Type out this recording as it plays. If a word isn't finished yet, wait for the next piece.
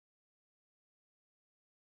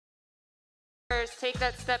Take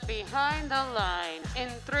that step behind the line. In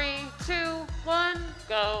 3, 2, 1,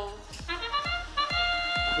 go.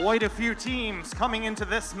 Quite a few teams coming into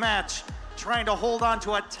this match trying to hold on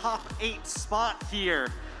to a top 8 spot here.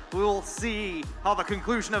 We'll see how the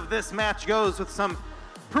conclusion of this match goes with some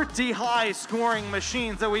pretty high scoring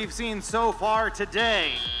machines that we've seen so far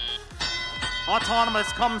today. Autonomous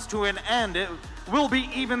comes to an end. It will be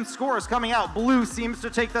even scores coming out. Blue seems to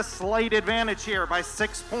take the slight advantage here by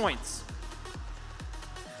 6 points.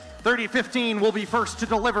 3015 will be first to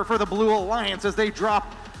deliver for the Blue Alliance as they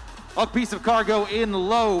drop a piece of cargo in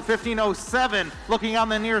low. 1507 looking on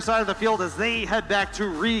the near side of the field as they head back to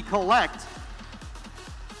recollect.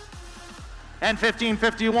 And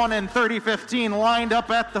 1551 and 3015 lined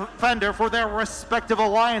up at the fender for their respective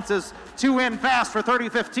alliances. 2 in fast for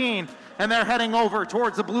 3015, and they're heading over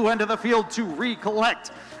towards the blue end of the field to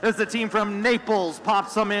recollect as the team from Naples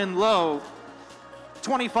pops them in low.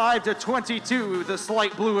 25-22, the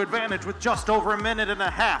slight blue advantage with just over a minute and a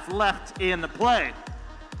half left in the play.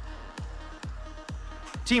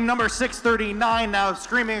 Team number 639 now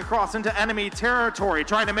screaming across into enemy territory,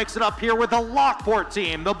 trying to mix it up here with the Lockport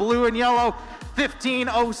team, the blue and yellow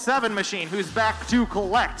 1507 machine, who's back to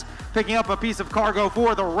collect, picking up a piece of cargo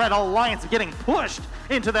for the Red Alliance, getting pushed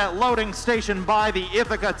into that loading station by the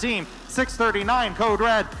Ithaca team. 639, code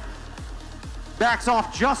red, backs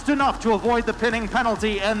off just enough to avoid the pinning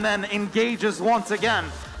penalty and then engages once again.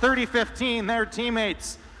 3015, their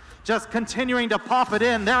teammates just continuing to pop it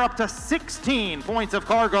in. They're up to 16 points of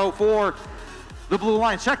cargo for the Blue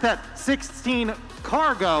Alliance. Check that, 16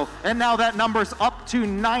 cargo, and now that number's up to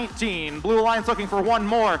 19. Blue Alliance looking for one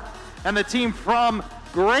more, and the team from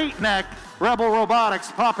Great Neck, Rebel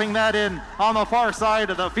Robotics, popping that in on the far side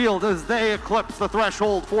of the field as they eclipse the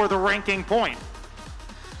threshold for the ranking point.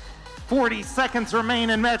 40 seconds remain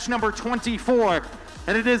in match number 24,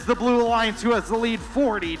 and it is the Blue Alliance who has the lead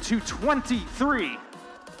 40-23.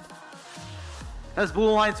 As Blue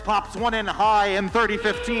Alliance pops one in high, and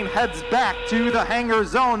 3015 heads back to the hangar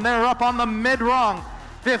zone. They're up on the mid-rung.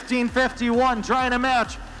 1551 trying to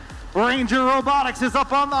match. Ranger Robotics is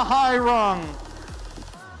up on the high rung.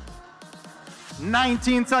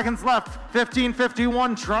 19 seconds left.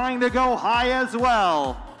 1551 trying to go high as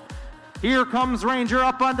well. Here comes Ranger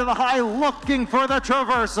up onto the high, looking for the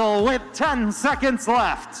traversal with 10 seconds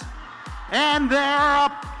left. And they're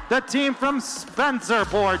up. The team from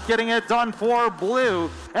Spencerport getting it done for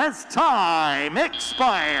Blue as time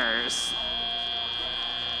expires.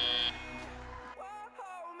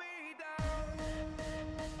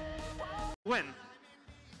 Win.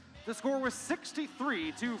 The score was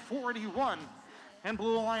 63-41, and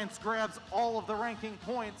Blue Alliance grabs all of the ranking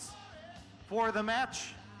points for the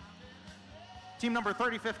match. Team number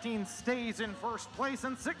 3015 stays in first place,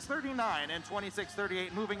 and 639 and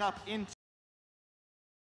 2638 moving up into